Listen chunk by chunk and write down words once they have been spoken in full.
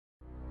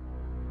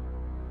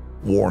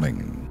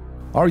Warning: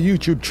 our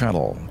YouTube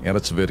channel and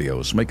its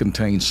videos may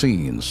contain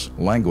scenes,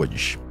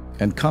 language,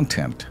 and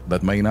content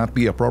that may not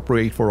be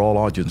appropriate for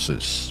all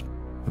audiences.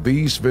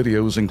 These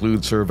videos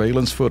include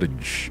surveillance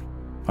footage,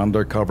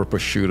 undercover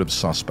pursuit of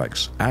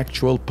suspects,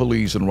 actual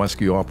police and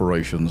rescue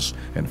operations,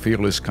 and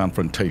fearless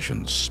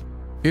confrontations.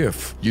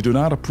 If you do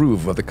not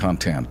approve of the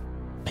content,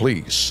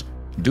 please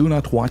do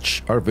not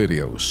watch our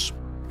videos.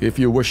 If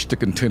you wish to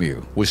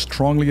continue, we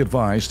strongly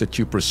advise that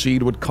you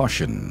proceed with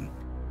caution.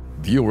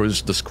 Viewers'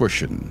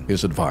 discretion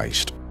is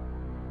advised.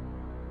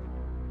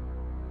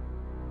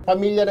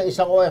 Pamilya ng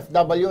isang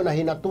OFW na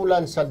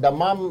hinatulan sa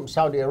Dammam,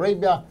 Saudi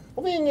Arabia,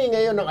 humingi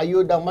ngayon ng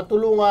ayudang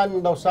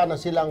matulungan daw sana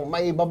silang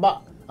maibaba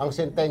ang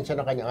sentensya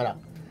ng kanyang anak.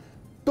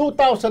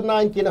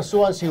 2009,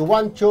 kinasuhan si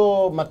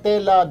Juancho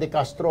Matela de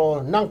Castro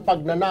ng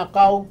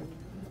pagnanakaw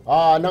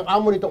ng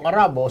amo nitong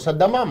Arabo sa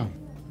Dammam.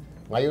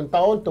 Ngayong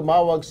taon,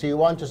 tumawag si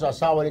Juancho sa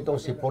asawa nitong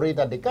si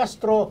Purita de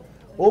Castro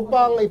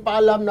upang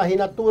ipaalam na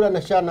hinatulan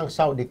na siya ng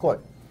Saudi court.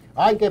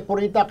 Ayon kay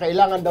Purita,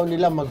 kailangan daw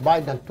nila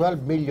magbayad ng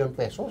 12 million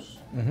pesos.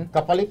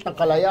 Kapalit ng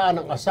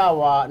kalayaan ng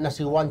asawa na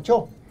si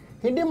Juancho.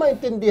 Hindi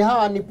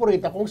maintindihan ni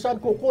Purita kung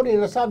saan kukunin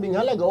na sabing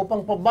halaga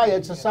upang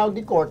pabayad sa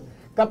Saudi court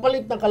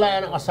kapalit ng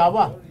kalayaan ng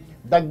asawa.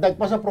 Dagdag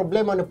pa sa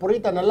problema ni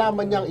Purita,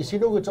 nalaman niyang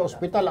isinugod sa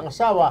ospital ang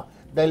asawa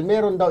dahil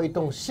meron daw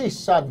itong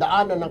cyst sa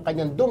daanan ng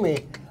kanyang dumi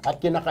at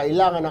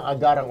kinakailangan ng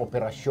agarang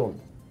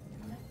operasyon.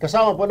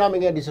 Kasama po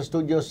namin ngayon sa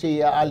studio si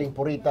Aling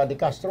Purita de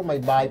Castro.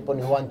 May bahay po ni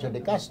Juancho de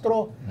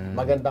Castro.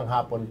 Magandang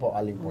hapon po,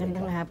 Aling Purita.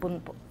 Magandang hapon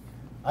po.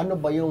 Ano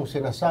ba yung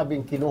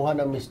sinasabing kinuha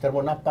ng mister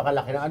mo?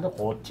 Napakalaki na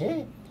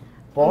kotse?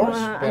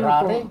 Porsche?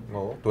 Ferrari?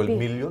 No, 12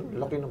 million?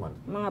 Laki naman.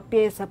 Mga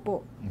pyesa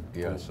po.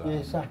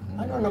 Pyesa.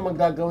 Ano naman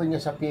gagawin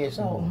niya sa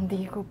pyesa?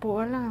 Hindi ko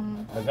po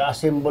alam.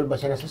 Nag-assemble ba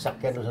siya sa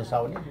sasakyan doon sa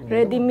Saudi?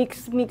 Ready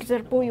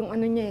mixer po yung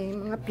ano niya eh,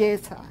 mga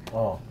pyesa.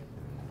 Oh.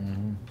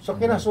 So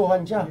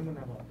kinasuhan siya.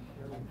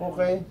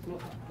 Okay.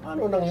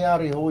 Ano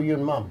nangyari ho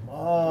yun, ma'am?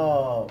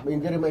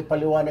 Hindi rin may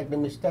paliwanag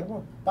ni mister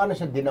mo. Paano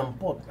siya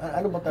dinampot?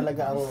 Ano ba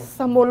talaga ang...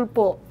 Sa mall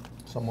po.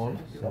 Sa mall?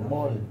 Sa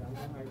mall.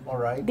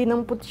 Alright.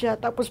 Dinampot siya,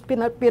 tapos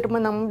pinapirma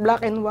ng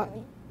black and white.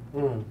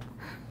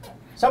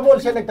 Sa mall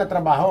siya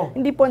nagtatrabaho?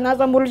 Hindi po,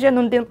 nasa mall siya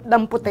nung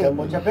dinampot eh.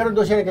 Dampot siya. Pero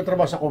doon siya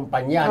nagtatrabaho sa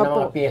kumpanya ng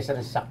mga Opo. pyesa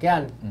ng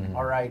sasakyan.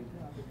 Alright.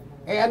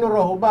 Ano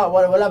raw ba?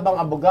 Wala bang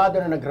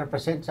abogado na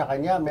nag-represent sa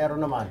kanya?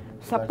 Meron naman.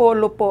 Sa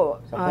polo po,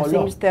 Sa si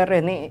polo. Mr.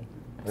 Rene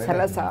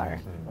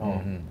Salazar. Oh.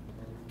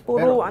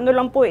 Puro ano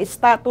lang po,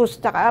 status,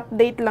 tsaka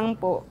update lang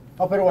po.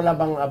 Pero wala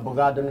bang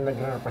abogado na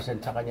nagre-represent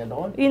sa kanya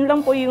doon? Yun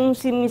lang po yung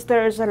si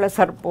Mr.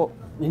 Salazar po.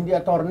 Hindi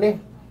attorney?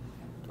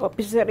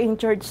 Officer in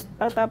charge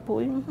ata po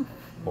yun.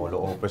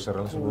 Polo officer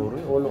lang siguro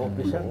yun. Polo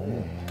officer.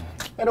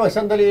 Pero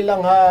sandali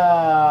lang ha,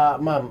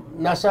 ma'am.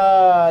 Nasa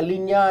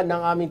linya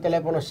ng aming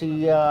telepono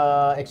si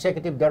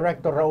Executive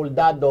Director Raul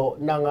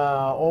Dado ng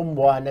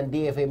OMWA ng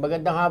DFA.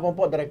 Magandang hapon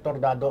po, Director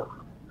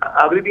Dado.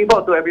 Good evening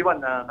po to everyone.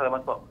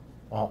 Salamat po.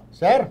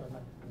 Sir?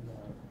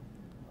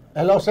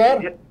 Hello,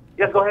 sir?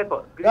 Yes, go ahead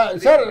po.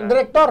 Sir,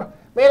 Director,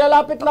 may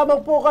lalapit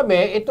lamang po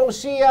kami. Itong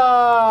si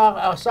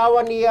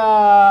asawa ni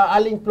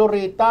Aling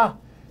Florita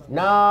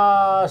na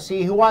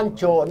si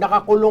Juancho,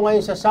 nakakulong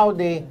ngayon sa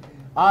Saudi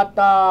at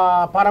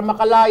para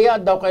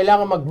makalaya daw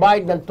kailangan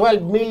magbayad ng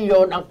 12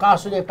 million. Ang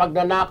kaso niya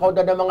pagnanakaw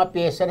daw ng mga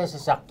pyesa ng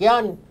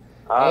sasakyan.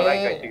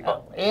 Right.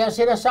 Ang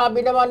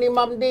sinasabi naman ni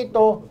ma'am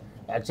dito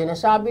at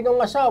sinasabi ng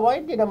asawa,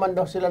 hindi naman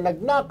daw sila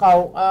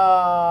nagnakaw.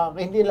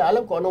 Hindi nila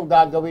alam kung anong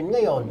gagawin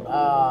ngayon.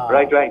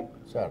 Right.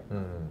 Sir.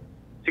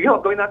 Sige ho,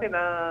 gawin natin.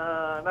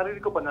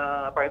 Narinig ko pa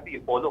na apparently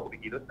yung polo,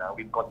 kumikilot na,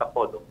 with contact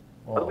polo.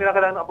 Pero kung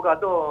kailangan ng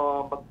abogado,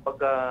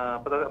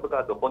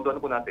 abogado, pondoan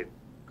po natin.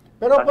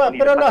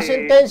 Pero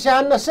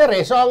nasintensyahan na sir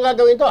eh. So ang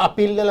gagawin to,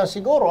 appeal na lang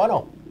siguro,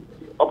 ano?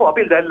 Opo,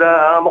 appeal dahil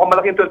mukhang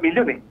malaki yung 12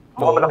 million eh.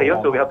 Mukhang malaki yun,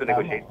 so we have to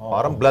negotiate.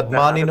 Parang blood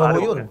money na ho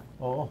yun.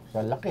 Oo,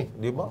 sa laki.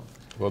 Di ba?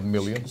 12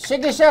 million.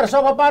 Sige sir,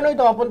 so paano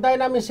ito?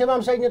 Papuntahin namin si ma'am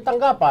sa inyong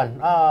tanggapan,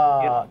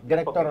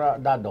 Director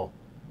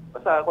Dado.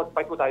 Basta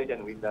fight po tayo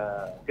dyan with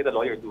the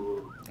lawyer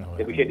to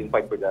negotiate and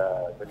fight for the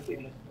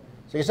case.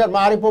 Sige sir,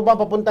 maaari po ba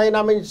papuntahin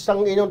namin sa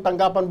inyong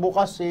tanggapan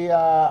bukas si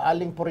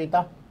Aling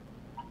Purita?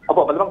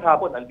 Opo, malamang sa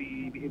hapon, I'll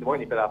be in the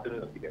morning, pero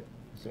afternoon, sige.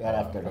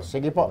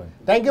 Sige po.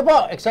 Thank you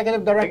po,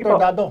 Executive Director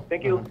Dado.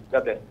 Thank you.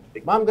 God bless.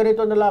 Ma'am,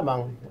 ganito na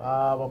lamang.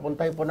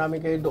 Papuntahin po namin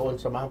kayo doon,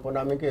 samahan po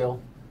namin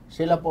kayo.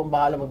 Sila po ang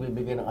bahala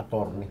magbibigay ng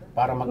attorney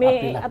para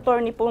mag-appeal. May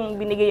attorney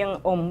pong binigay ang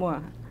OMWA.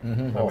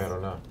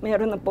 Meron na.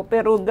 Meron na po,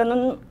 pero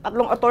ganun,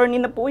 tatlong attorney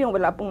na po yung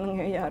wala pong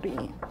nangyayari.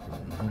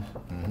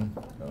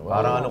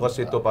 Parang ano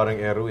kasi ito, parang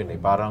Erwin eh.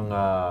 Parang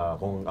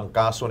kung ang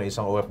kaso ng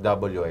isang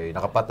OFW ay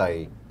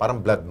nakapatay,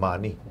 parang blood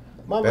money.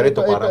 Ma'am, Pero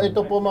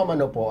ito po ma'am,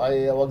 ano po,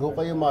 ay wag ho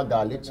kayo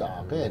magalit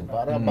sa akin.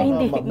 Para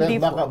Hindi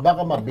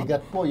baka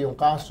mabigat po yung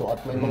kaso at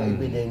may mga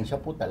ebidensya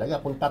po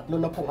talaga. Kung tatlo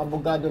na pong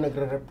abogado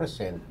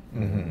nagre-represent.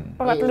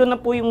 Pangatlo na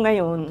po yung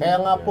ngayon. Kaya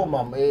nga po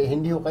ma'am,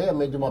 hindi ho kaya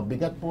medyo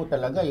mabigat po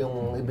talaga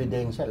yung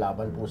ebidensya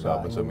laban po sa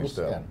Laban sa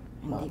mister.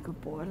 Hindi ko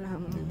po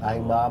alam.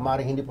 Ay,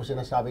 maaaring hindi po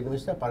sinasabi ni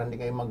Mr. para hindi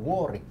kayo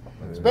mag-worry.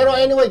 Pero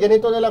anyway,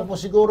 ganito na lang po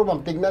siguro,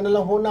 ma'am. Tignan na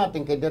lang po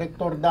natin kay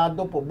Director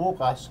Dado po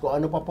bukas kung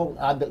ano pa pong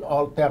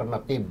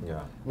alternative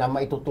na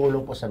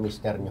maitutulong po sa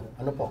mister nyo.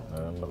 Ano po?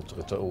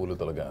 Nakasakit sa ulo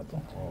talaga ito.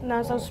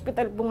 Nasa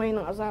ospital po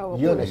ngayon ng asawa ko.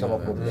 Yun, isa pa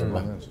problema.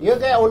 Yun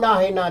kaya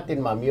unahin natin,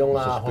 ma'am, yung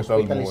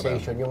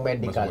hospitalization, yung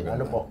medical.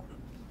 Ano po?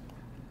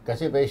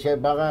 Kasi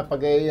baka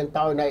pag yung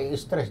tao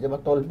na-i-stress, di ba,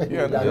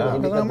 Tolbert? Lalo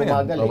hindi ka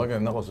gumagaling. Talaga,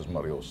 nako, sis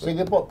Marios.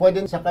 Sige po,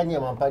 pwede sa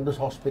kanya, ma'am, para doon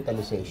sa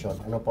hospitalization.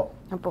 Ano po?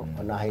 Apo.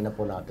 Unahin na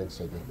po natin,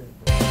 sige.